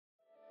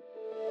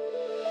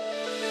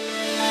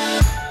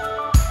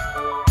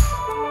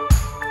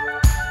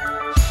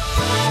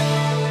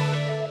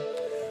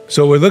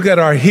So we look at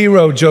our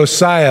hero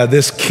Josiah,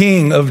 this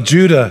king of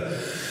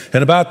Judah,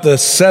 in about the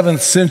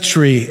 7th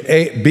century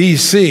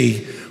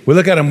BC. We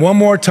look at him one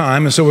more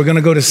time, and so we're going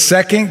to go to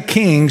 2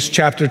 Kings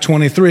chapter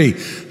 23.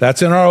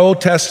 That's in our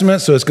Old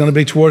Testament, so it's going to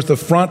be towards the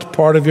front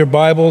part of your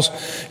Bibles.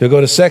 You'll go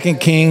to 2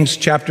 Kings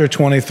chapter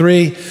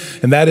 23,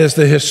 and that is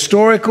the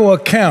historical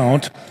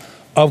account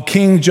of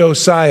King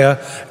Josiah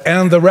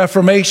and the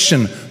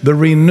Reformation, the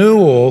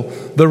renewal,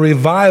 the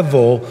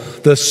revival,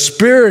 the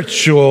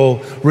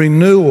spiritual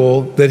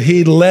renewal that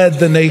he led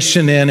the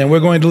nation in. And we're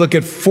going to look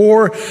at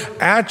 4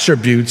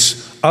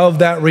 attributes of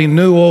that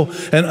renewal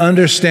and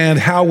understand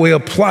how we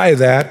apply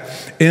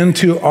that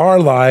into our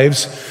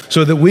lives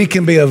so that we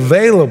can be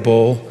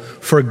available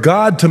for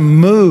God to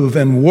move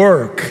and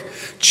work,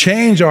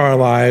 change our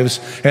lives,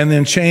 and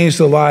then change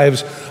the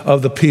lives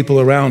of the people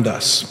around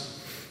us.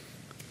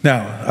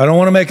 Now, I don't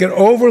want to make it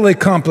overly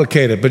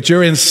complicated, but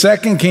you're in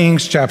 2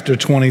 Kings chapter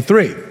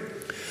 23.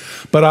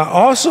 But I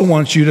also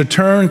want you to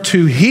turn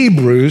to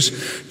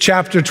Hebrews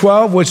chapter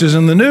 12, which is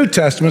in the New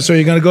Testament. So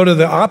you're going to go to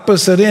the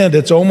opposite end.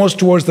 It's almost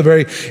towards the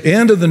very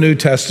end of the New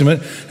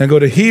Testament. And go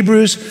to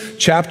Hebrews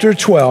chapter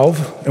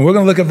 12, and we're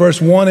going to look at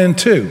verse 1 and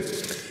 2.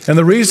 And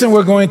the reason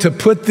we're going to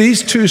put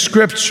these 2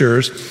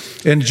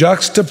 scriptures in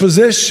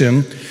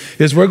juxtaposition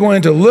is we're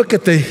going to look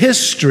at the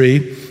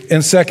history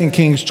in 2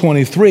 Kings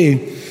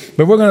 23,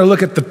 but we're going to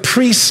look at the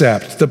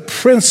precept, the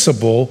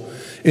principle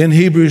in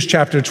Hebrews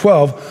chapter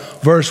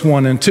 12, verse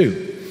 1 and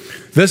 2.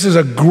 This is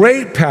a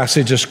great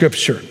passage of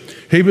Scripture.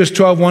 Hebrews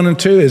 12, 1 and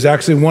 2 is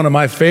actually one of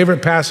my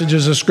favorite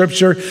passages of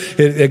Scripture.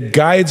 It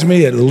guides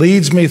me. It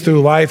leads me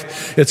through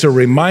life. It's a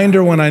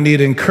reminder when I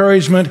need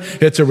encouragement.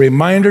 It's a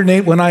reminder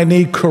when I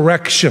need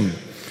correction.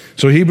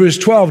 So Hebrews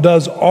 12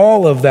 does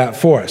all of that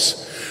for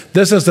us.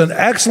 This is an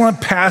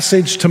excellent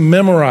passage to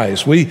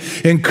memorize. We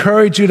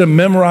encourage you to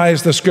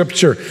memorize the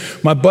Scripture.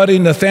 My buddy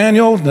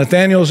Nathaniel's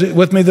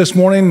with me this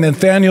morning.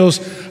 Nathaniel's,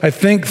 I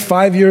think,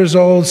 5 years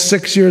old,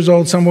 6 years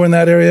old, somewhere in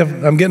that area.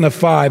 I'm getting a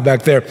 5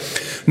 back there.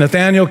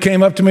 Nathaniel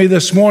came up to me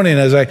this morning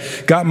as I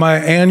got my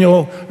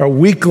annual or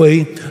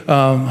weekly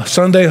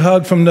Sunday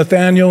hug from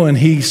Nathaniel, and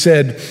he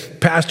said,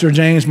 Pastor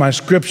James, my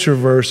scripture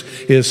verse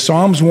is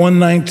Psalms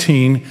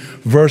 119,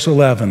 verse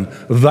 11.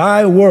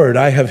 Thy word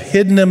I have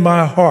hidden in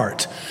my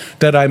heart,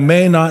 that I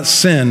may not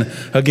sin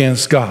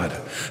against God.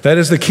 That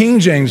is the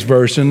King James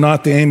version,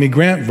 not the Amy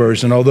Grant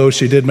version, although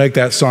she did make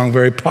that song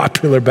very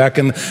popular back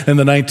in the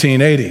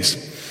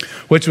 1980s,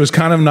 which was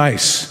kind of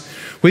nice.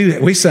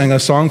 We sang a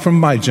song from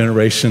my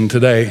generation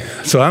today,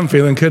 so I'm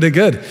feeling pretty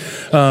good.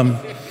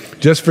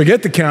 Just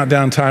forget the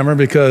countdown timer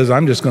because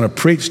I'm just going to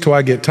preach till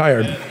I get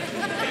tired.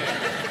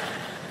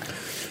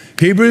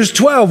 Hebrews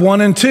 12,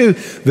 1 and 2.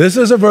 This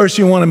is a verse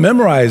you want to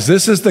memorize.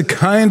 This is the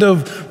kind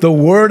of the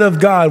word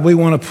of God we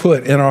want to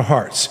put in our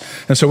hearts.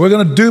 And so we're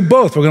going to do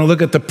both. We're going to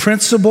look at the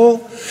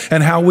principle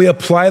and how we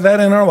apply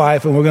that in our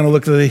life. And we're going to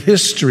look at the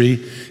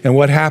history and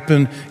what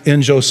happened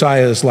in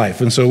Josiah's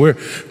life. And so we're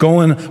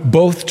going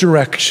both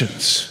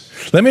directions.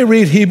 Let me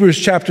read Hebrews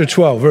chapter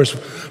 12,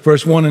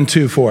 verse 1 and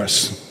 2 for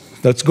us.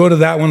 Let's go to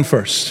that one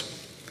first.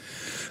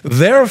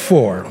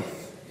 Therefore,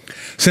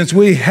 since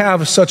we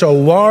have such a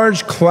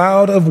large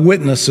cloud of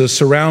witnesses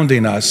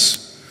surrounding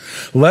us,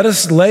 let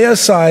us lay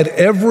aside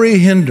every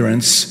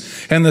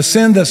hindrance and the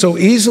sin that so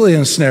easily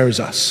ensnares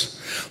us.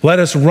 Let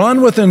us run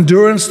with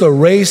endurance the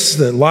race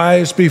that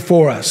lies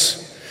before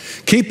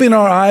us, keeping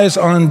our eyes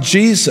on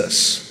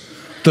Jesus,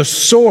 the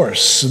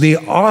source, the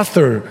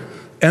author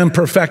and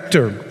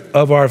perfecter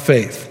of our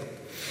faith.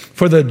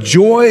 For the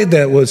joy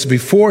that was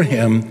before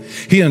him,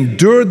 he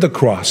endured the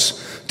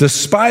cross,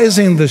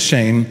 despising the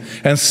shame,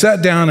 and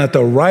sat down at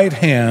the right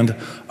hand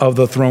of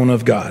the throne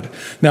of God.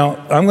 Now,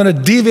 I'm going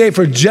to deviate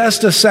for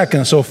just a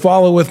second, so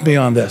follow with me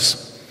on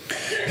this.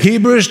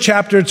 Hebrews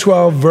chapter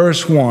 12,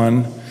 verse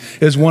 1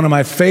 is one of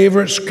my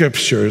favorite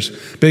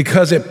scriptures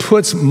because it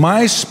puts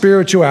my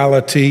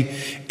spirituality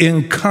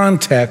in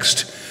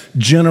context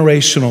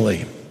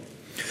generationally.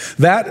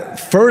 That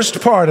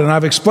first part, and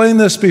I've explained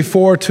this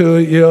before to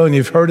you, and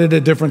you've heard it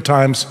at different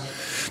times,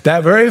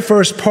 that very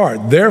first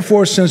part,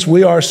 therefore, since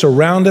we are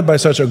surrounded by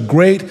such a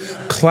great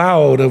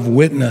cloud of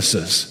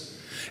witnesses,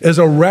 is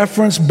a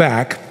reference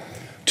back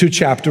to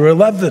chapter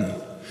 11.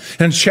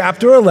 And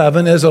chapter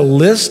 11 is a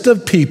list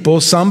of people,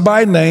 some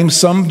by name,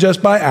 some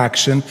just by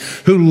action,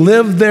 who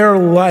lived their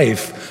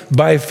life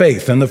by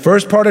faith. In the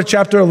first part of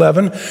chapter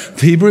 11,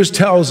 Hebrews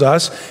tells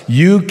us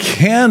you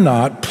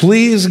cannot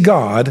please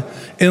God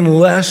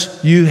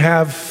unless you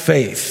have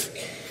faith.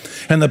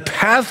 And the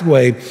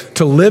pathway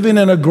to living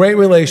in a great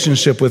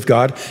relationship with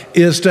God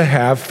is to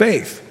have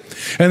faith.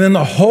 And then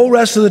the whole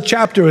rest of the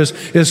chapter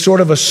is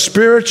sort of a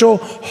spiritual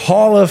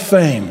hall of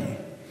fame.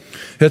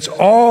 It's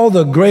all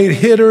the great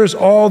hitters,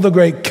 all the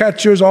great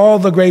catchers, all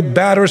the great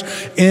batters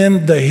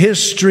in the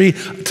history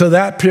to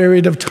that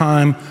period of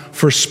time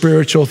for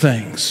spiritual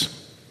things.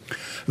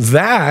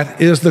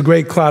 That is the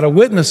great cloud of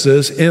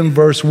witnesses in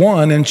verse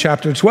 1 in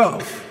chapter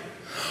 12.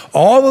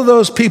 All of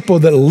those people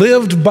that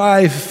lived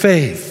by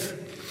faith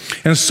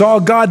and saw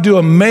God do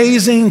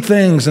amazing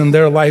things in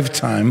their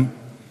lifetime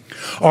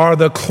are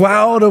the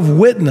cloud of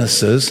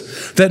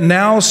witnesses that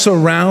now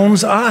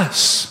surrounds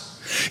us.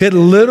 It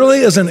literally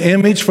is an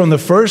image from the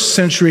first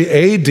century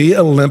AD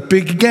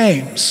Olympic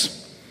Games,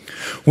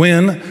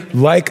 when,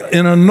 like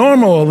in a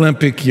normal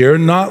Olympic year,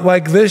 not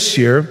like this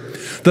year,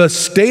 the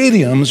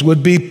stadiums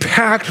would be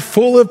packed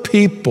full of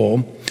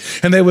people,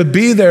 and they would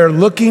be there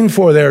looking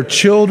for their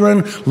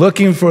children,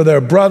 looking for their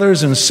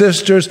brothers and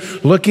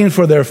sisters, looking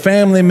for their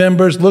family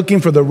members, looking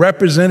for the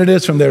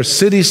representatives from their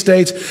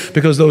city-states,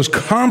 because those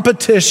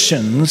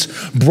competitions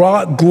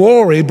brought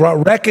glory,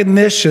 brought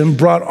recognition,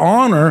 brought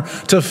honor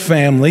to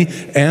family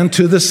and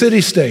to the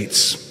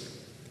city-states.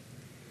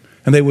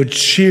 And they would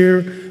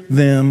cheer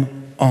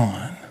them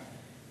on.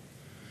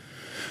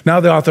 Now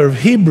the author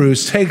of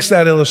Hebrews takes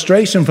that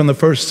illustration from the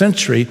first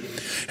century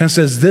and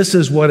says, this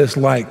is what it's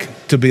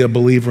like to be a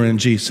believer in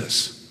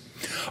Jesus.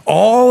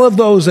 All of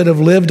those that have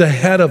lived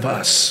ahead of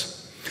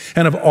us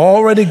and have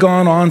already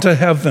gone on to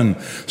heaven.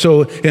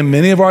 So in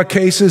many of our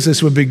cases,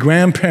 this would be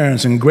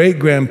grandparents and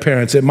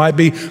great-grandparents. It might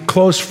be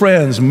close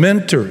friends,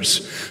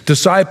 mentors,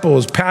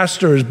 disciples,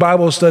 pastors,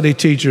 Bible study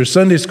teachers,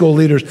 Sunday school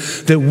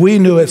leaders that we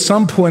knew at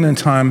some point in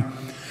time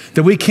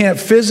that we can't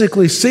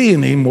physically see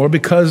anymore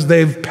because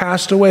they've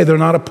passed away. They're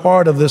not a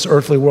part of this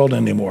earthly world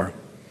anymore.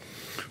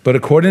 But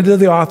according to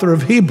the author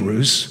of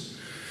Hebrews,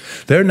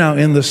 they're now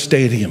in the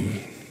stadium,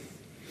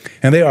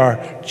 and they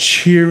are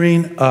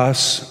cheering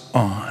us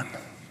on.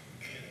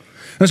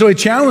 And so he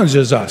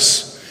challenges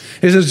us.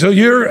 He says, so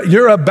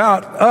you're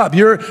about up.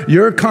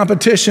 Your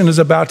competition is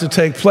about to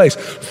take place.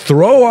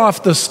 Throw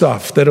off the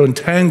stuff that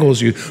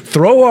entangles you.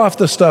 Throw off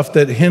the stuff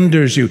that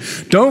hinders you.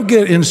 Don't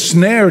get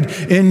ensnared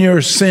in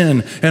your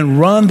sin, and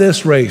run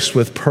this race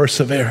with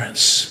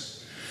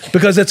perseverance.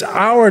 Because it's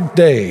our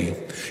day.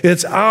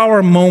 It's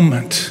our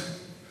moment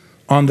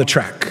on the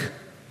track.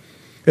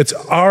 It's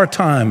our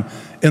time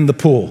in the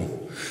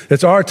pool.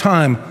 It's our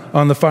time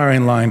on the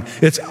firing line.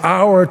 It's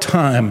our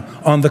time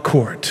on the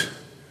court.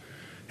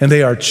 And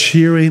they are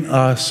cheering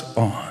us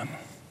on.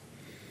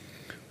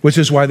 Which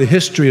is why the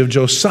history of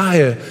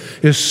Josiah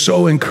is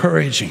so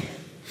encouraging.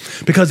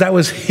 Because that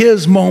was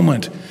his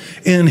moment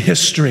in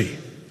history.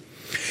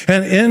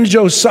 And in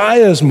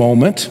Josiah's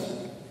moment,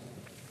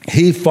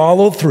 he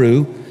followed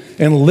through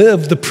and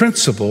lived the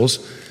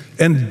principles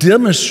and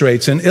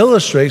demonstrates and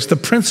illustrates the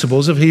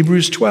principles of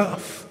Hebrews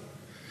 12.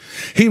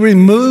 He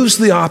removes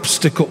the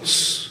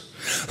obstacles.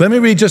 Let me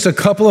read just a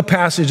couple of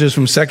passages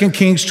from 2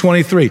 Kings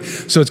 23.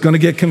 So it's going to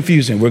get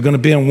confusing. We're going to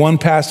be in one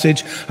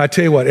passage. I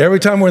tell you what, every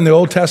time we're in the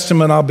Old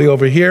Testament, I'll be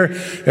over here.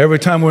 Every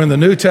time we're in the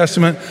New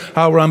Testament,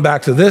 I'll run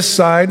back to this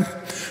side.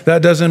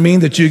 That doesn't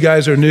mean that you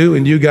guys are new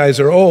and you guys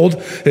are old.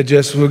 It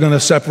just, we're going to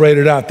separate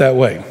it out that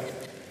way,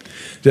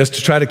 just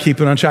to try to keep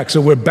it on track.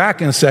 So we're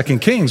back in 2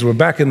 Kings. We're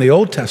back in the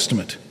Old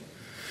Testament.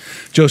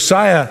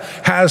 Josiah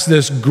has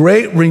this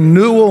great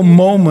renewal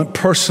moment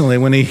personally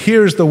when he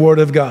hears the word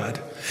of God.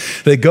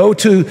 They go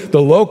to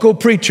the local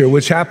preacher,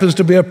 which happens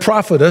to be a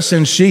prophetess,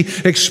 and she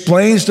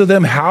explains to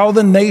them how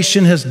the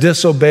nation has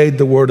disobeyed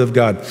the word of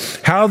God,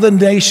 how the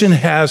nation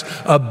has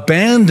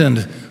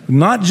abandoned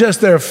not just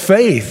their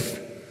faith,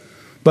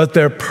 but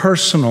their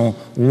personal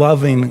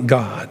loving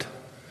God.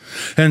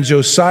 And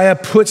Josiah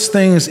puts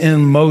things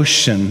in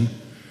motion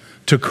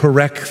to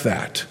correct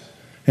that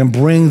and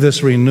bring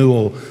this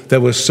renewal that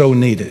was so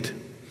needed.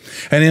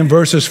 And in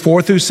verses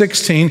 4 through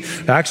 16,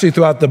 actually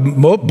throughout the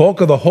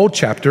bulk of the whole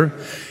chapter,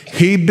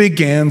 he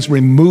begins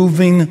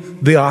removing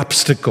the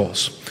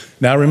obstacles.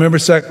 Now remember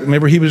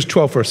Hebrews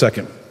 12 for a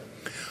second.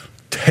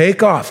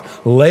 Take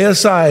off, lay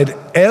aside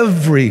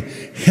every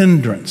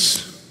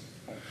hindrance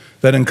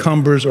that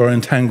encumbers or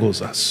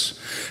entangles us.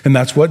 And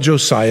that's what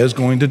Josiah is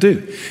going to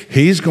do.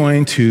 He's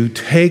going to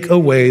take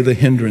away the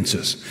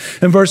hindrances.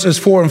 In verses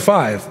 4 and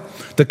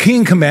 5, the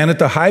king commanded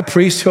the high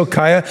priest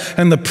Hilkiah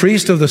and the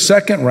priest of the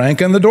second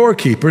rank and the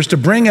doorkeepers to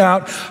bring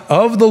out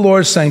of the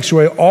Lord's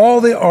sanctuary all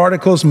the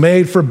articles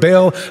made for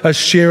Baal,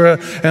 Asherah,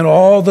 and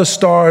all the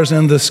stars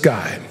in the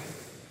sky.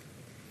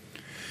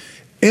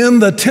 In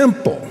the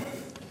temple,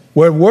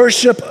 where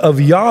worship of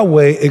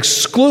Yahweh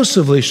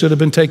exclusively should have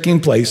been taking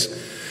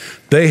place,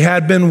 they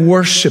had been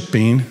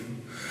worshiping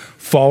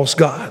false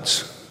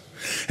gods.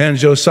 And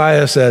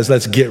Josiah says,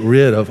 let's get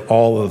rid of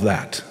all of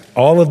that.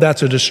 All of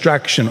that's a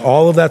distraction.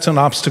 All of that's an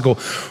obstacle.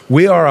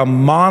 We are a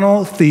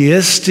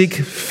monotheistic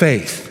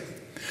faith.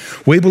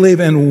 We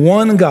believe in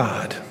one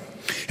God,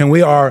 and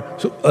we are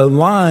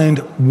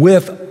aligned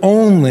with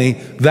only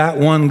that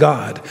one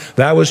God.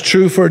 That was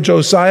true for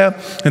Josiah,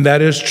 and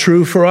that is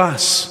true for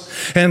us.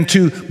 And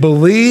to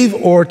believe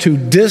or to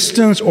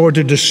distance or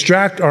to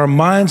distract our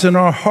minds and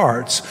our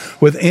hearts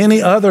with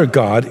any other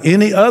God,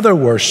 any other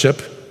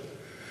worship,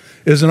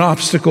 is an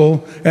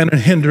obstacle and a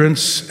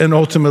hindrance and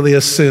ultimately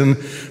a sin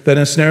that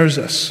ensnares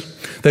us.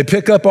 They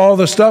pick up all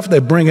the stuff, they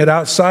bring it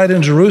outside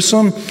in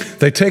Jerusalem,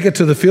 they take it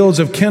to the fields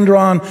of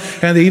Kindron,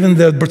 and even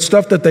the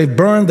stuff that they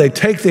burned, they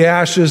take the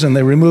ashes and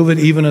they remove it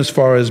even as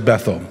far as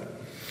Bethel.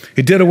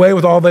 He did away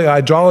with all the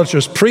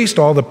idolatrous priests,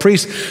 all the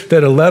priests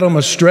that had led them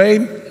astray,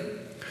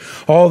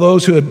 all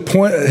those who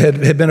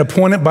had been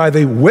appointed by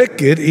the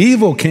wicked,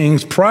 evil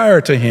kings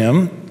prior to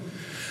him,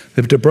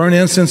 to burn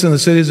incense in the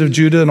cities of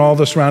Judah and all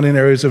the surrounding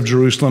areas of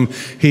Jerusalem.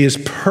 He is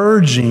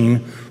purging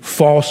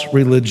false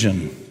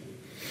religion.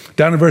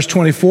 Down in verse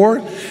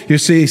 24, you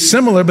see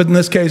similar, but in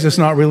this case, it's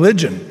not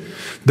religion.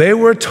 They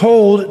were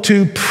told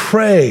to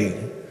pray.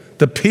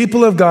 The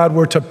people of God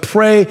were to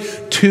pray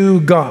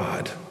to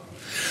God.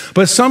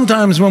 But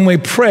sometimes when we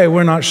pray,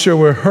 we're not sure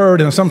we're heard,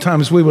 and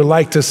sometimes we would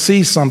like to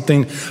see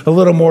something a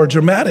little more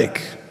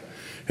dramatic.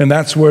 And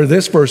that's where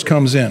this verse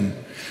comes in.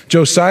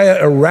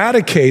 Josiah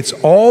eradicates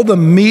all the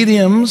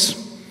mediums,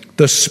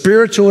 the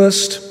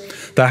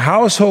spiritualists, the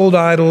household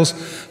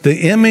idols,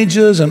 the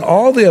images, and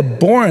all the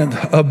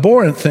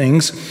abhorrent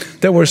things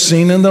that were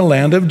seen in the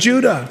land of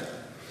Judah.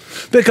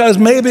 Because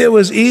maybe it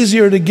was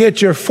easier to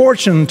get your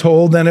fortune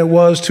told than it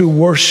was to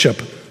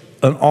worship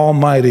an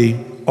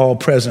almighty,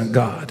 all-present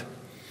God.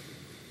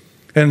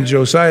 And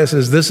Josiah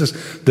says,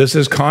 this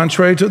is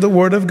contrary to the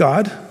word of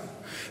God.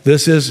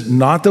 This is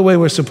not the way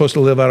we're supposed to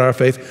live out our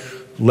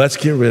faith. Let's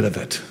get rid of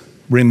it.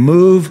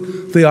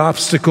 Remove the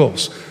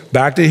obstacles.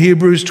 Back to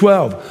Hebrews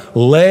 12.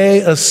 Lay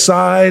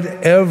aside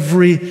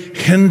every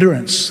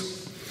hindrance.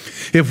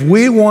 If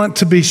we want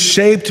to be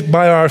shaped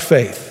by our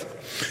faith,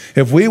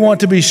 if we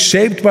want to be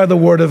shaped by the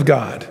Word of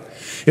God,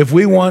 if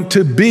we want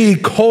to be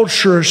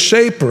culture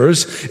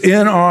shapers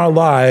in our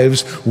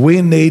lives,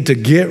 we need to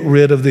get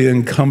rid of the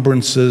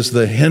encumbrances,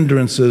 the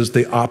hindrances,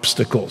 the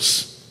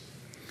obstacles.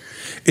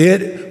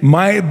 It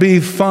might be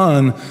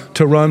fun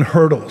to run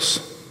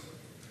hurdles,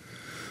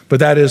 but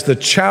that is the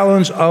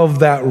challenge of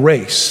that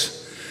race,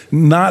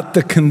 not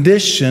the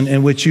condition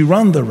in which you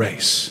run the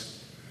race.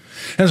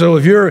 And so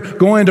if you're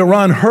going to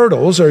run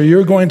hurdles or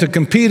you're going to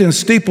compete in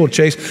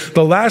steeplechase,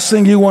 the last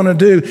thing you want to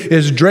do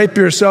is drape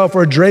yourself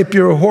or drape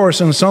your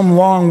horse in some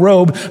long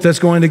robe that's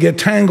going to get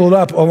tangled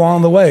up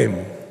along the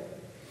way.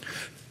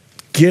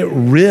 Get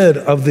rid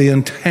of the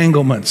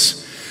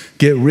entanglements.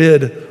 Get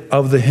rid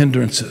of the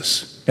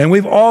hindrances. And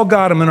we've all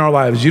got them in our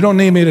lives. You don't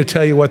need me to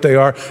tell you what they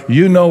are.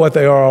 You know what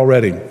they are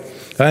already.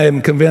 I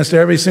am convinced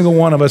every single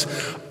one of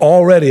us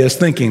already is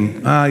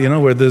thinking,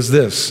 where there's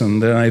this,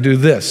 and then I do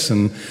this,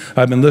 and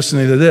I've been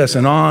listening to this,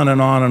 and on and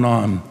on and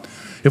on.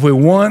 If we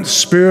want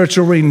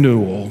spiritual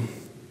renewal,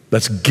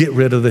 let's get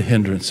rid of the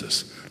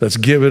hindrances. Let's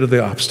get rid of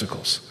the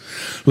obstacles.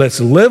 Let's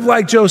live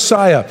like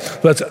Josiah.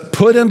 Let's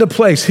put into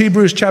place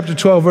Hebrews chapter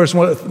 12, verse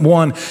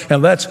 1,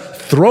 and let's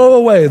throw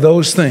away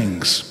those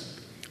things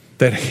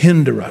that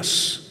hinder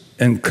us,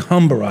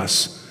 encumber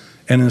us,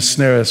 and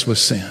ensnare us with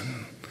sin.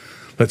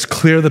 Let's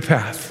clear the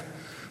path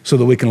so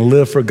that we can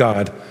live for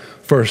God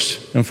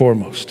first and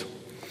foremost.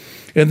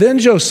 And then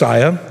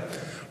Josiah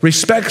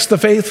respects the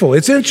faithful.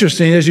 It's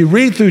interesting, as you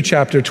read through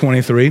chapter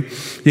 23,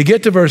 you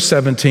get to verse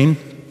 17,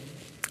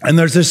 and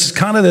there's this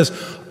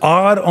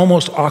odd,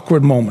 almost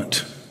awkward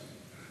moment.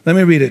 Let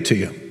me read it to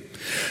you.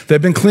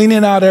 They've been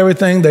cleaning out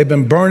everything. They've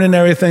been burning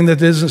everything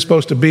that isn't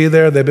supposed to be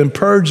there. They've been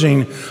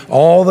purging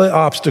all the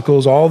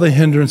obstacles, all the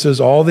hindrances,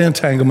 all the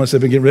entanglements.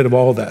 They've been getting rid of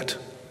all that.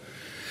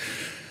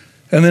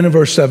 And then in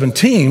verse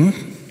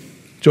 17,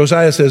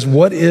 Josiah says,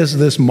 what is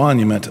this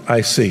monument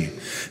I see?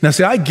 Now,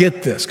 see, I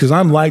get this because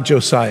I'm like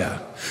Josiah.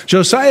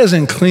 Josiah's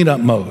in cleanup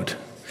mode.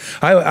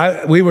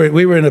 We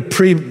were in a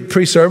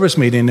pre-service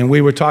meeting, and we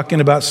were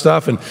talking about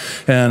stuff,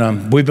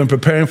 and we've been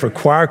preparing for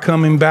choir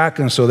coming back,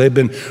 and so they've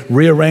been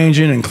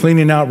rearranging and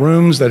cleaning out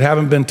rooms that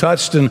haven't been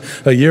touched in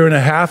a year and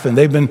a half, and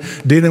they've been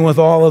dealing with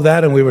all of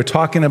that, and we were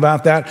talking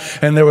about that,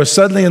 and there was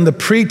suddenly in the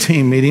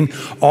pre-team meeting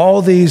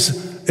all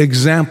these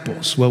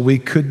examples. Well, we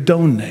could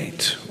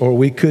donate or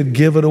we could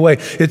give it away.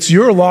 It's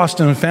your lost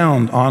and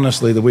found,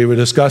 honestly, that we were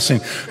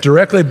discussing.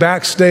 Directly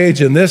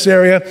backstage in this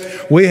area,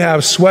 we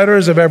have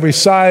sweaters of every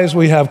size.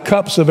 We have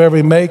cups of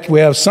every make. We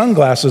have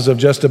sunglasses of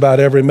just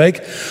about every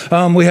make.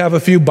 We have a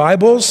few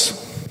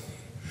Bibles.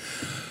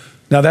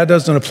 Now, that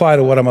doesn't apply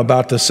to what I'm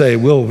about to say.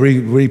 We'll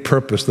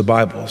repurpose the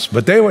Bibles.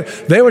 But they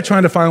were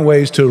trying to find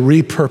ways to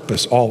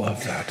repurpose all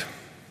of that.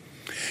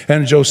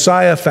 And in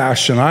Josiah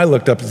fashion, I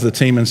looked up at the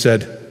team and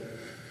said,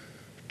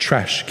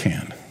 trash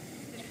can.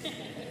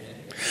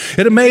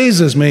 It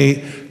amazes me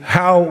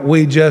how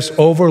we just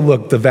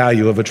overlook the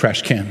value of a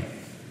trash can.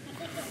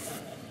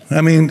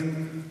 I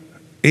mean,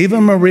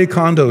 even Marie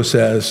Kondo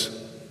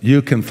says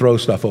you can throw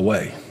stuff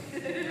away.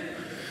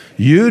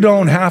 You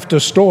don't have to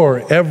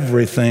store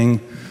everything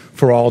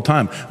for all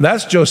time.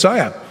 That's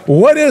Josiah.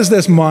 What is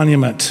this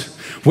monument?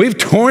 We've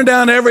torn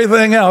down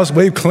everything else.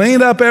 We've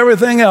cleaned up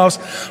everything else.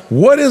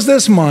 What is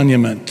this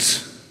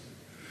monument?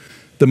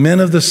 The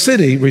men of the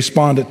city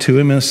responded to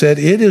him and said,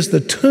 it is the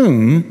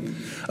tomb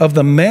of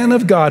the man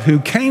of God who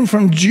came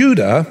from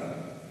Judah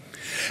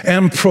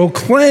and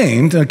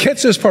proclaimed, and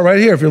catch this part right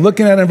here, if you're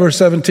looking at it in verse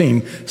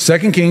 17,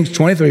 2 Kings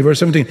 23, verse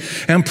 17,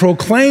 and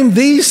proclaimed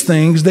these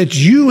things that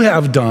you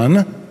have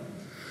done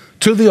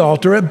to the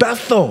altar at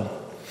Bethel.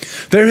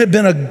 There had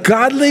been a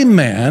godly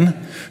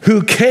man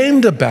who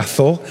came to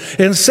Bethel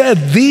and said,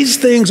 these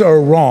things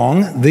are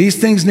wrong, these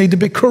things need to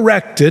be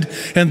corrected,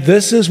 and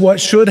this is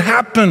what should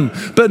happen.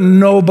 But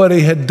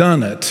nobody had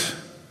done it.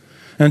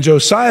 And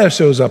Josiah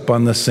shows up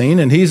on the scene,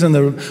 and he's in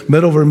the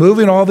middle of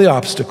removing all the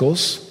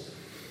obstacles.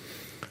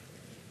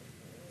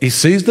 He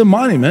sees the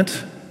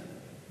monument.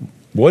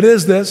 What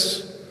is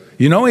this?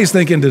 You know, he's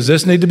thinking, does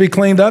this need to be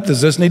cleaned up?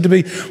 Does this need to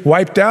be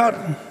wiped out?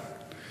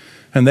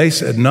 And they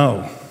said,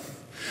 no.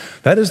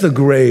 That is the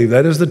grave,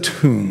 that is the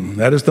tomb,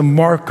 that is the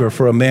marker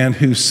for a man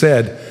who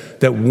said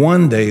that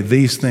one day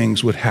these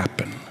things would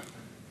happen.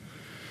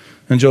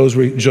 And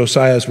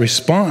Josiah's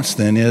response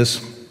then is,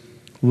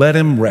 let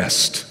him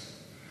rest.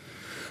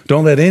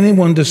 Don't let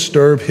anyone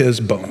disturb his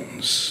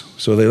bones.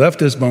 So they left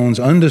his bones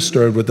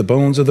undisturbed with the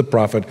bones of the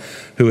prophet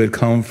who had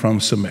come from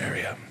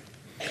Samaria.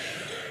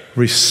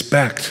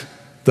 Respect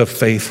the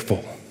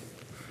faithful.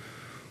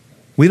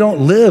 We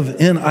don't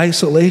live in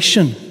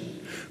isolation.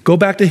 Go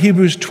back to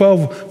Hebrews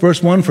 12,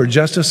 verse 1 for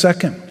just a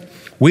second.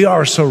 We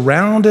are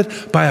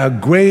surrounded by a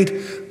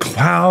great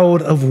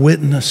cloud of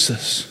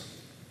witnesses.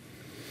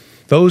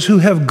 Those who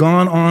have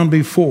gone on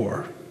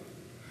before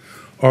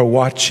are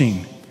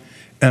watching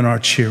and are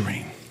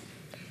cheering.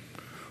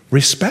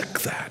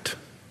 Respect that.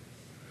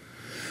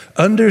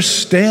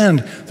 Understand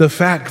the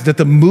fact that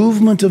the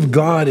movement of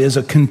God is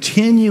a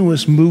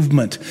continuous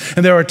movement.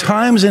 And there are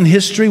times in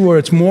history where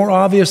it's more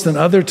obvious than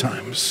other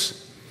times.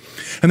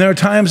 And there are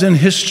times in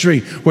history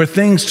where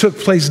things took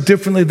place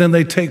differently than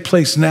they take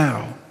place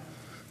now.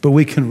 But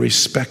we can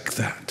respect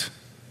that.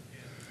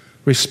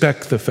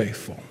 Respect the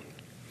faithful.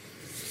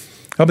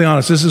 I'll be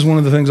honest, this is one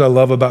of the things I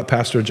love about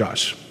Pastor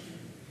Josh.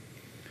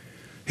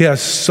 He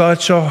has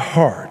such a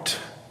heart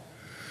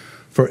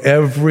for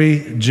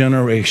every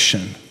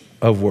generation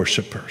of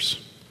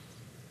worshipers.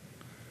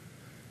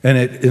 And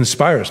it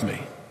inspires me.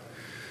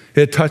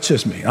 It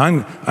touches me.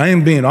 I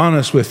am being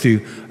honest with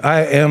you.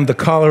 I am the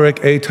choleric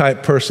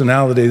A-type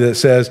personality that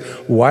says,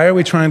 why are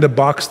we trying to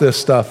box this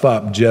stuff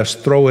up? Just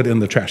throw it in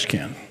the trash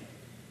can.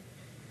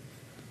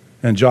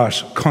 And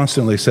Josh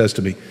constantly says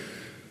to me,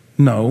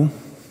 no,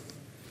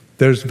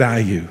 there's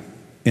value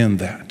in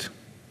that.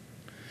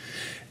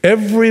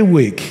 Every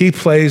week he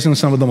plays in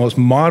some of the most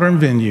modern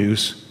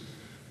venues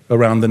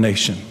around the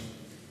nation.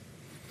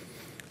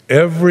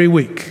 Every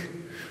week.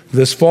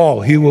 This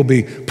fall, he will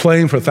be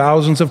playing for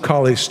thousands of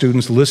college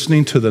students,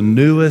 listening to the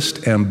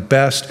newest and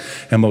best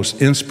and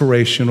most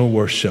inspirational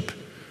worship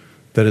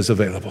that is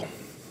available.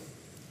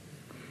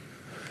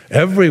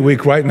 Every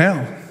week right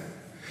now,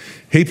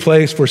 he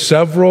plays for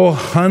several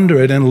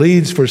hundred and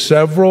leads for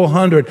several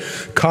hundred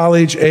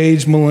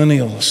college-age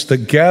millennials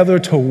that gather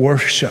to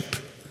worship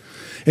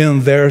in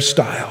their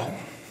style,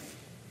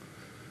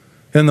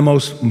 in the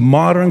most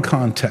modern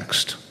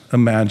context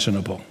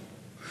imaginable.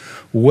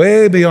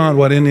 Way beyond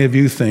what any of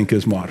you think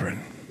is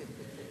modern.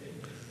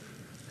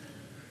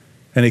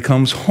 And he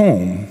comes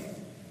home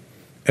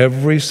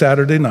every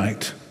Saturday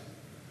night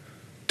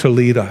to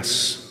lead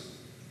us.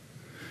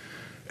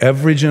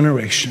 Every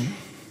generation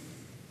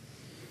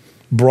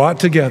brought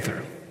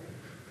together.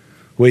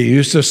 We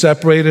used to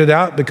separate it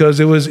out because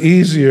it was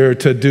easier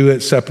to do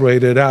it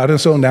separated out. And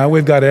so now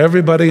we've got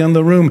everybody in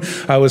the room.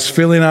 I was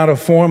filling out a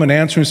form and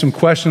answering some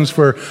questions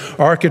for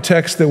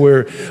architects that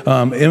we're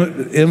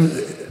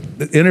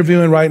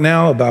interviewing right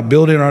now about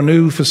building our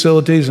new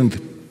facilities and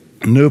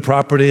new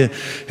property,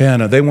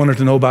 and they wanted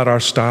to know about our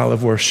style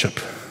of worship.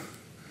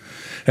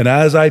 And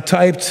as I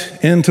typed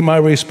into my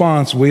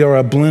response, we are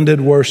a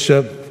blended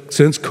worship.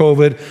 Since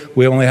COVID,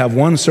 we only have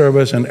one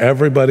service and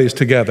everybody's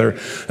together,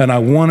 and I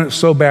want it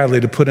so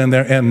badly to put in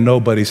there, and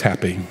nobody's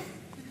happy.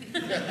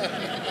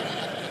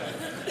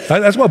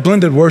 That's what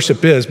blended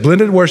worship is.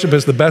 Blended worship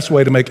is the best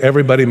way to make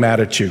everybody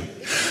mad at you.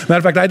 Matter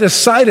of fact, I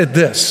decided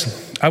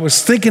this. I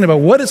was thinking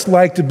about what it's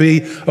like to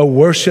be a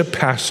worship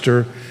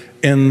pastor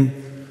in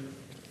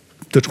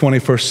the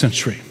 21st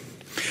century.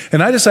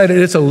 And I decided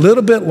it's a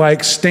little bit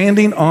like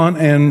standing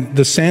on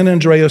the San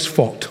Andreas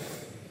Fault.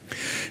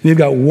 And you've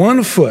got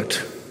one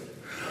foot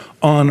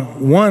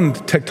on one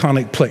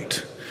tectonic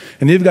plate,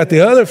 and you've got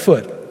the other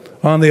foot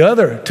on the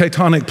other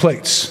tectonic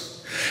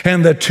plates.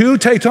 And the two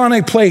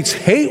tectonic plates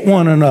hate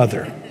one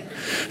another.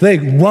 They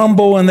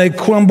rumble and they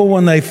crumble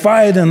and they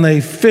fight and they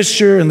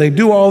fissure and they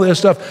do all this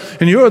stuff.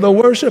 And you're the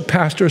worship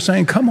pastor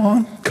saying, come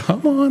on.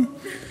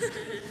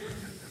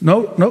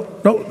 No,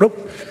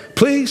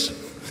 please.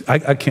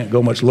 I can't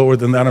go much lower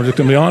than that. I'm just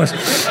going to be honest.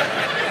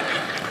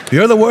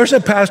 You're the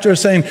worship pastor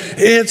saying,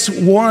 it's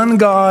one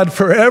God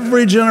for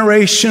every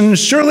generation.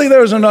 Surely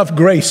there's enough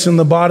grace in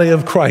the body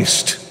of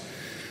Christ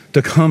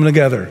to come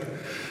together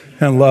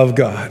and love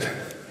God.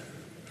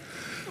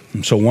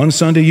 And so one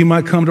Sunday you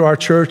might come to our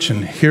church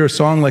and hear a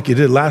song like you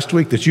did last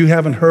week that you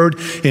haven't heard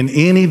in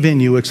any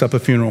venue except a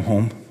funeral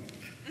home.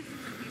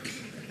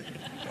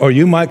 Or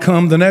you might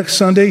come the next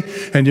Sunday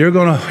and you're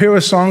going to hear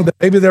a song that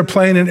maybe they're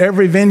playing in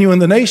every venue in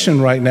the nation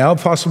right now,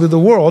 possibly the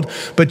world,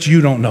 but you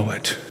don't know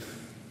it.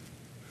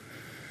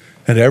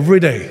 And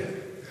every day,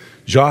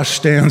 Josh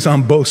stands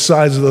on both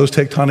sides of those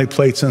tectonic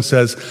plates and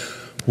says,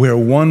 we're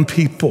one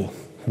people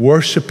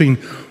worshiping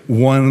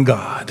one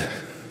God,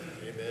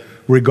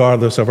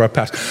 regardless of our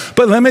past.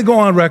 But let me go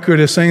on record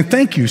as saying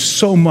thank you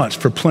so much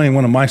for playing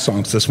one of my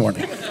songs this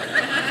morning.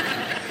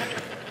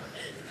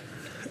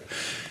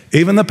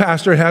 Even the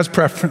pastor has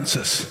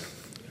preferences.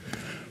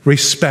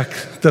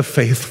 Respect the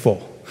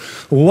faithful.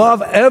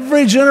 Love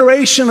every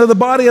generation of the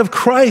body of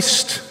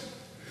Christ.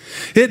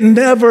 It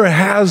never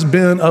has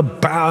been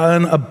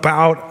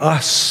about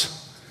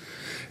us.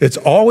 It's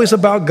always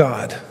about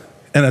God,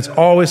 and it's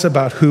always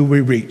about who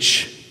we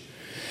reach.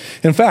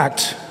 In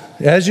fact,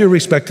 as you're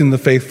respecting the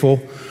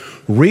faithful,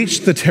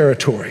 reach the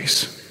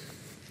territories.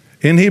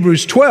 In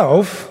Hebrews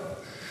 12,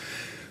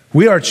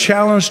 we are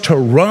challenged to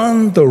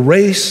run the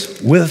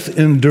race with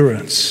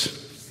endurance.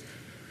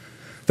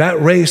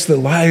 That race that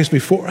lies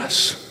before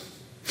us.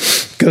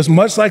 Because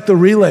much like the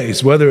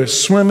relays, whether it's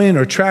swimming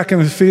or track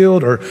and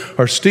field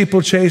or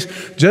steeplechase,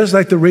 just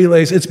like the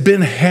relays, it's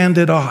been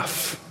handed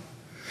off.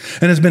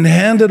 And it's been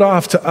handed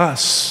off to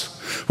us.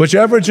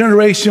 Whichever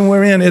generation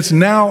we're in, it's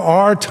now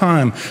our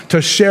time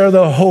to share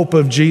the hope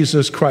of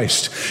Jesus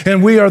Christ.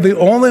 And we are the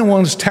only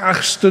ones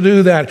tasked to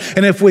do that.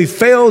 And if we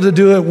fail to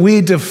do it,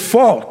 we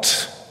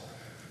default.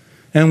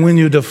 And when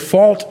you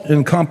default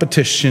in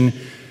competition,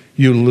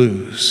 you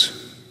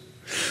lose.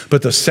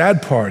 But the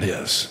sad part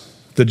is,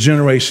 the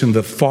generation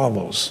that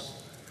follows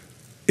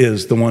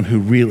is the one who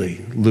really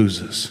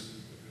loses.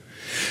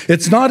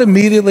 It's not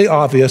immediately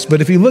obvious, but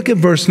if you look at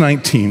verse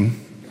 19,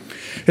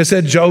 it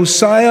said,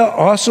 Josiah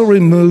also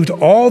removed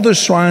all the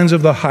shrines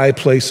of the high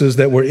places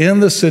that were in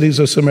the cities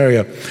of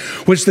Samaria,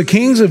 which the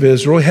kings of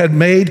Israel had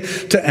made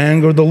to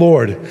anger the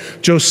Lord.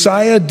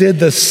 Josiah did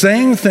the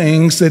same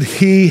things that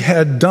he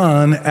had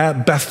done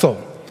at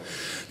Bethel.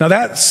 Now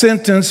that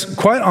sentence,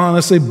 quite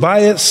honestly,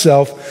 by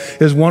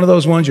itself, is one of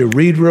those ones you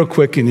read real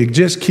quick and you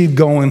just keep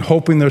going,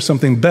 hoping there's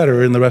something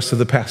better in the rest of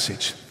the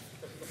passage.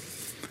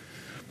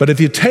 But if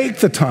you take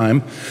the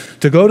time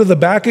to go to the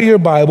back of your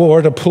Bible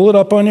or to pull it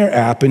up on your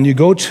app and you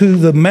go to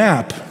the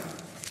map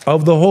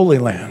of the Holy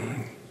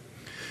Land,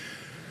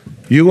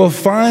 you will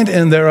find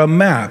in there a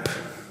map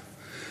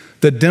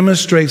that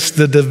demonstrates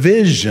the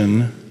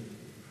division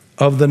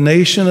of the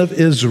nation of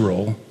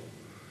Israel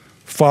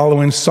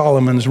following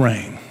Solomon's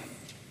reign.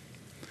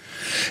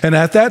 And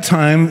at that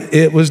time,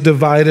 it was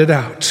divided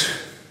out.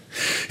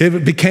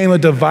 It became a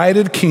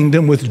divided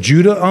kingdom with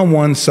Judah on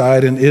one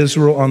side and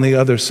Israel on the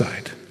other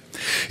side.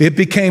 It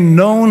became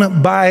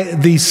known by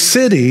the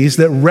cities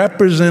that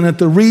represented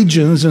the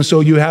regions. And so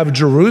you have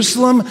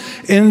Jerusalem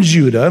in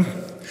Judah.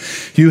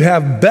 You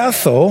have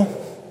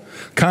Bethel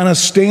kind of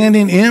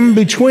standing in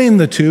between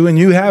the two, and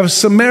you have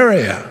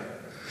Samaria.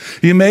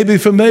 You may be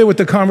familiar with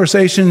the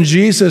conversation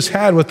Jesus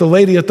had with the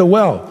lady at the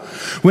well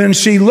when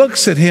she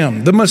looks at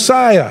him, the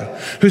Messiah,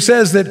 who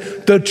says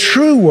that the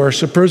true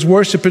worshipers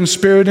worship in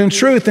spirit and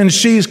truth. And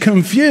she's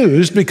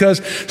confused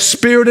because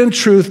spirit and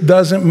truth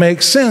doesn't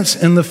make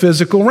sense in the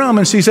physical realm.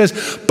 And she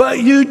says, but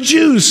you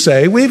Jews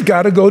say we've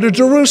got to go to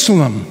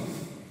Jerusalem.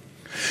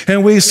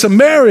 And we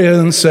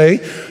Samaritans say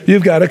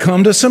you've got to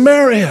come to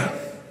Samaria.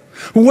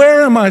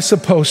 Where am I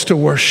supposed to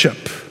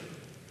worship?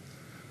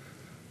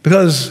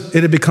 Because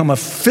it had become a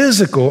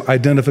physical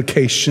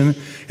identification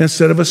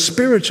instead of a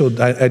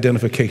spiritual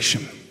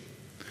identification.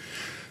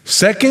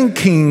 2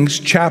 Kings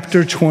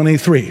chapter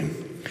 23.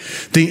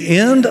 The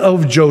end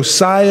of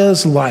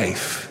Josiah's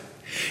life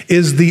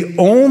is the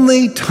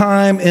only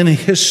time in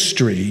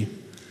history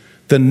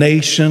the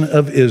nation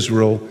of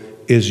Israel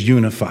is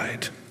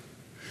unified.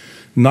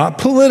 Not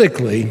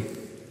politically,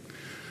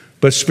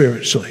 but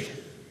spiritually.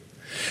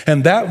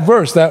 And that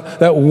verse,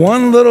 that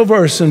one little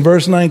verse in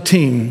verse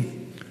 19,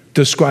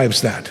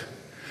 describes that.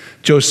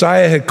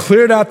 Josiah had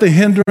cleared out the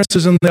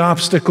hindrances and the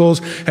obstacles,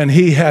 and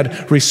he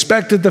had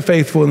respected the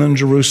faithful in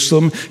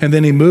Jerusalem, and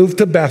then he moved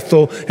to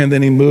Bethel, and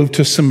then he moved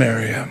to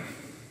Samaria.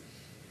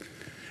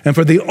 And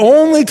for the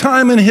only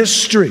time in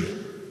history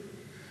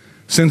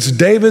since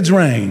David's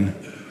reign,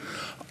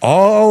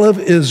 all of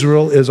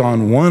Israel is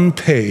on one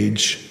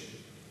page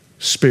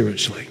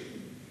spiritually.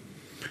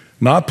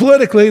 Not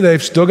politically,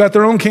 they've still got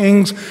their own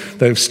kings,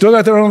 they've still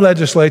got their own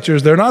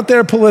legislatures, they're not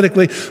there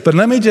politically, but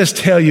let me just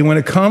tell you, when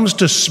it comes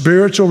to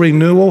spiritual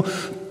renewal,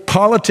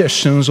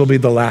 politicians will be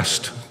the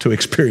last to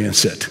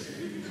experience it.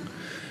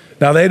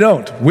 Now they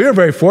don't. We're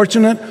very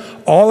fortunate.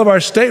 All of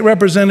our state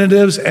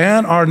representatives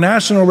and our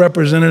national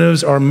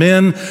representatives are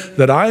men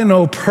that I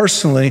know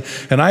personally,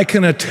 and I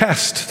can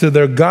attest to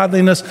their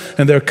godliness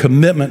and their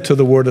commitment to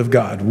the Word of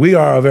God. We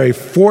are a very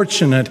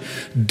fortunate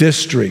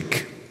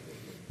district,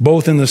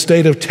 both in the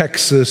state of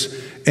Texas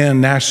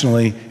and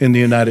nationally in the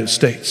United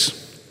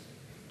States.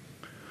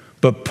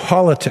 But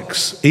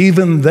politics,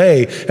 even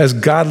they, as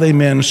godly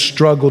men,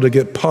 struggle to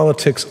get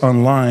politics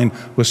online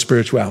with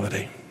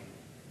spirituality.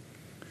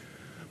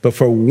 But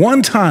for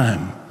one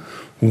time,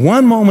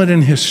 one moment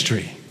in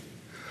history,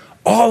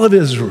 all of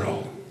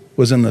Israel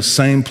was in the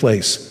same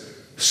place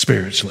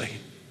spiritually.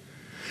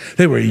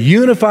 They were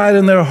unified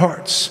in their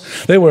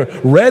hearts. They were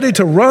ready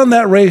to run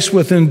that race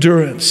with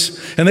endurance.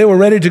 And they were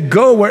ready to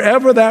go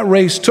wherever that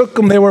race took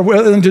them. They were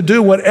willing to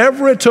do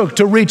whatever it took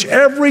to reach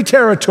every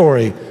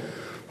territory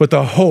with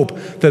the hope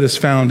that is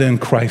found in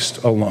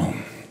Christ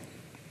alone.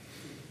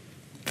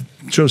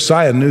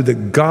 Josiah knew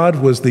that God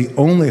was the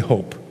only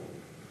hope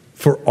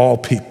for all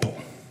people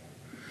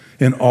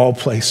in all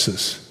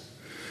places.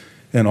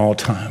 in all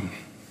time.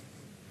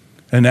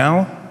 And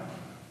now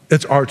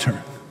it's our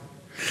turn.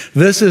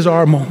 This is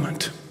our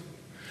moment.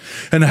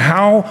 And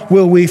how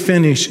will we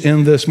finish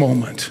in this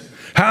moment?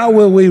 How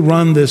will we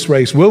run this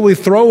race? Will we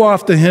throw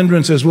off the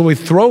hindrances? Will we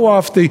throw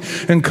off the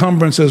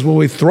encumbrances? Will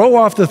we throw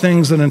off the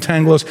things that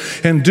entangle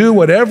us and do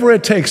whatever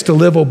it takes to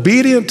live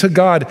obedient to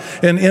God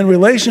and in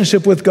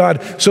relationship with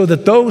God, so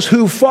that those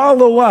who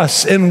follow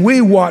us and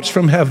we watch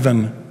from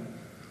heaven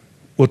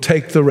will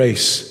take the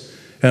race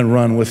and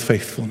run with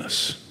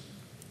faithfulness?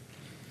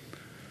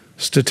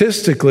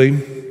 Statistically,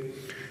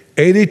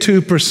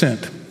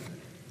 82%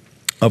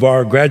 of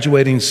our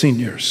graduating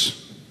seniors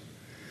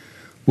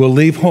will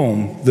leave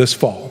home this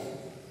fall,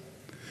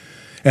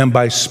 and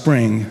by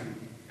spring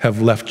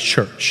have left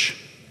church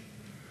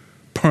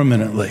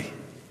permanently.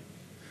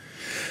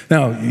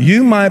 Now,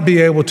 you might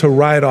be able to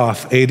write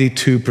off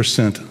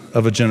 82%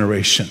 of a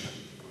generation,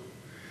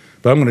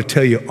 but I'm going to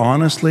tell you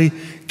honestly,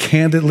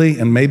 candidly,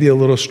 and maybe a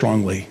little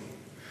strongly,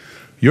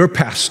 your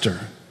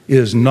pastor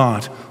is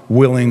not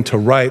willing to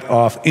write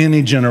off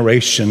any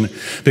generation,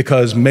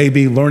 because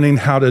maybe learning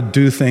how to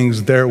do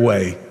things their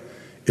way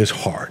is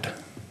hard.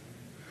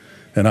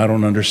 And I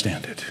don't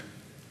understand it.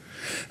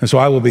 And so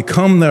I will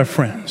become their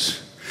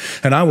friends,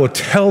 and I will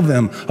tell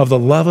them of the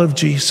love of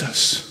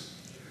Jesus,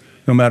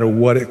 no matter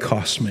what it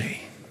costs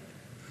me.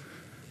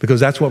 Because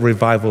that's what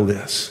revival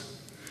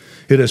is.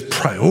 It is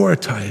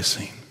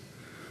prioritizing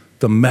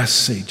the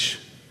message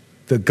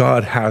that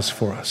God has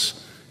for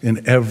us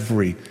in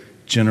every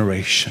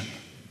generation.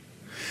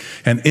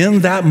 And in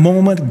that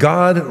moment,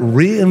 God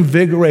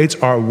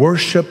reinvigorates our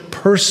worship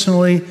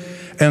personally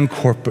and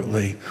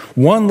corporately.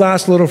 One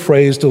last little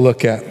phrase to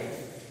look at.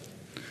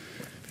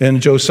 In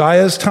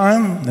Josiah's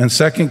time and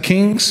 2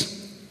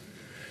 Kings,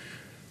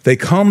 they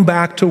come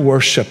back to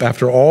worship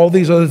after all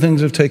these other things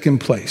have taken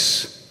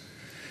place.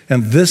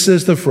 And this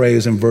is the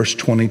phrase in verse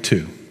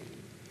 22.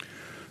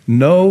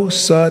 No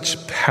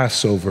such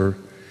Passover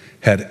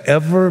had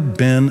ever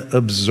been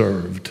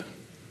observed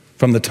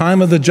from the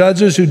time of the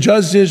judges who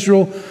judged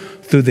Israel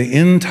through the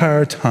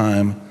entire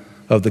time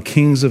of the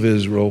kings of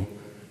Israel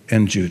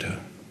and Judah.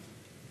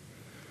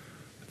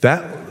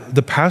 That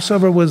the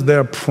Passover was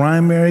their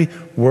primary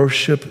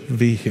worship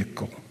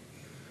vehicle.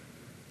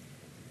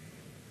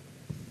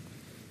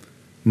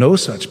 No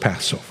such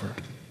Passover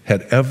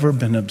had ever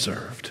been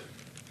observed.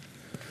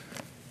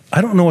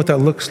 I don't know what that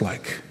looks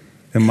like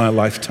in my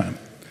lifetime.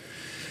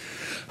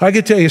 I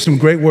could tell you some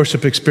great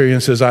worship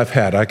experiences I've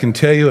had. I can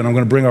tell you, and I'm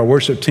going to bring our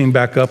worship team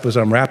back up as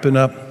I'm wrapping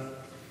up.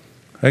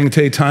 I can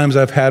tell you times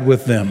I've had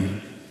with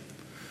them.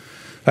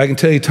 I can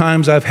tell you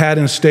times I've had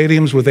in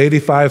stadiums with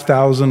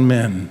 85,000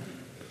 men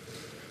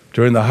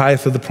during the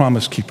height of the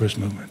Promise Keepers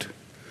movement.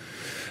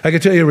 I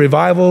could tell you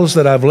revivals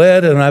that I've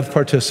led and I've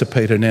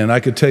participated in. I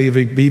could tell you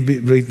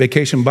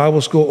vacation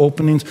Bible school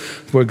openings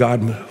where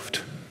God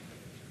moved.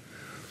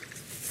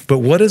 But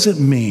what does it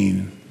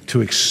mean to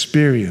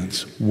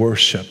experience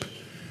worship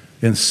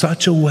in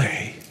such a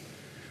way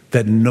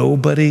that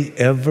nobody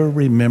ever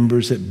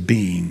remembers it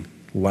being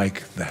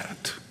like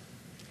that?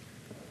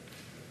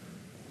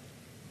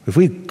 If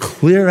we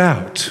clear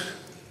out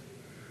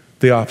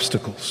the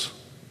obstacles,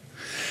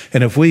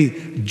 and if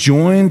we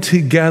join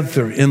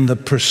together in the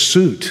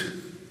pursuit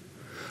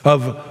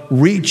of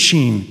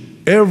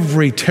reaching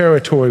every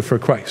territory for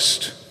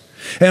Christ,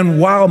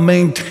 and while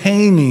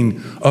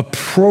maintaining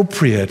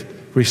appropriate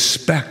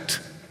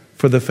respect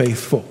for the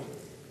faithful,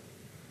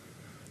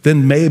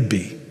 then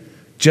maybe,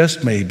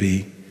 just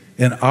maybe,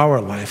 in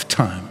our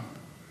lifetime,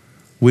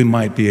 we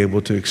might be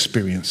able to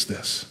experience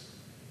this.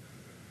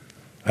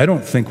 I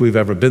don't think we've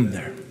ever been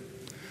there.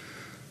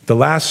 The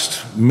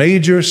last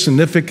major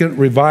significant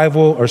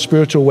revival or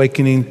spiritual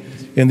awakening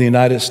in the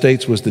United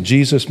States was the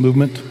Jesus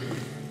movement.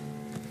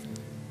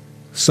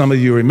 Some of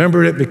you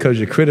remember it because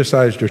you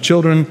criticized your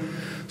children.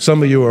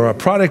 Some of you are a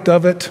product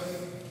of it.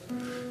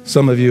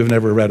 Some of you have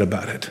never read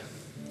about it.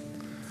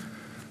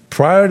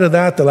 Prior to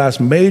that, the last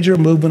major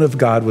movement of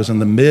God was in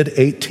the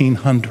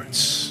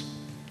mid-1800s.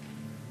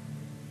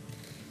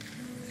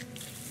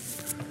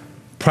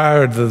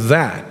 Prior to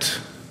that,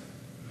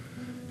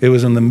 it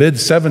was in the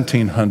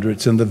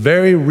mid-1700s, and the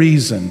very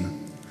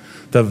reason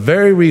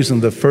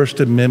the First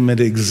Amendment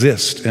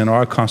exists in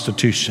our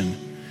Constitution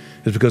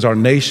is because our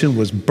nation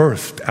was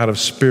birthed out of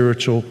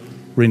spiritual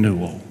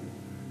renewal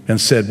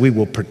and said we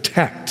will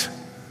protect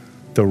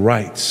the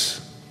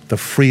rights, the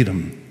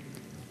freedom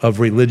of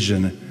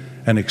religion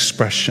and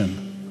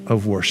expression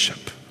of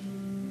worship.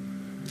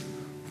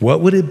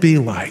 What would it be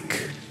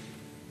like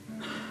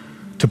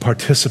to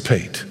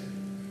participate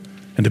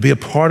and to be a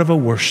part of a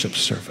worship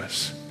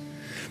service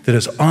that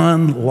is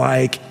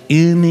unlike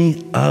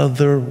any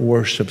other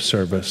worship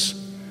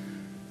service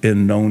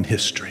in known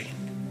history?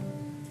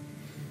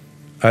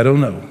 I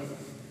don't know,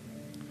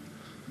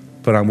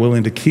 but I'm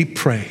willing to keep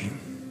praying.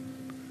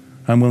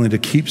 I'm willing to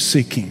keep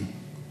seeking.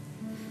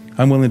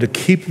 I'm willing to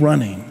keep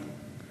running.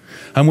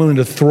 I'm willing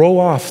to throw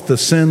off the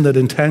sin that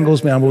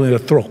entangles me. I'm willing to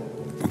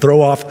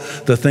throw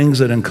off the things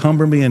that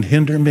encumber me and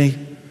hinder me.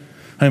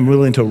 I'm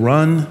willing to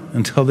run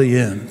until the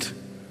end,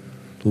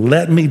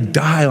 Let me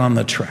die on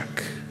the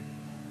trek.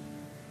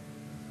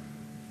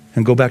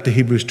 And go back to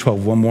Hebrews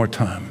 12 one more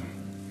time.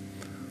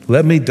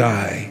 Let me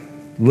die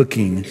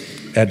looking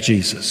at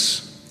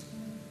Jesus.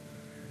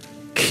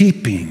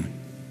 Keeping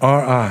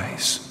our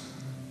eyes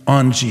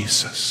on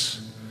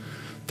Jesus,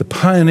 the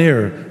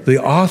pioneer, the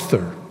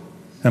author,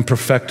 and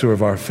perfecter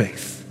of our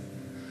faith.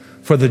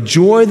 For the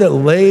joy that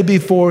lay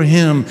before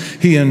him,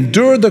 he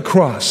endured the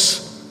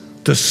cross,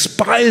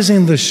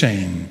 despising the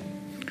shame,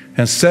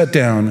 and sat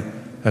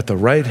down at the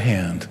right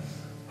hand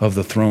of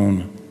the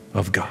throne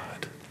of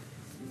God.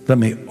 Let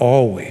me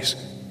always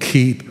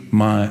keep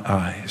my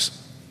eyes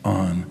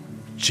on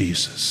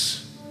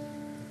Jesus.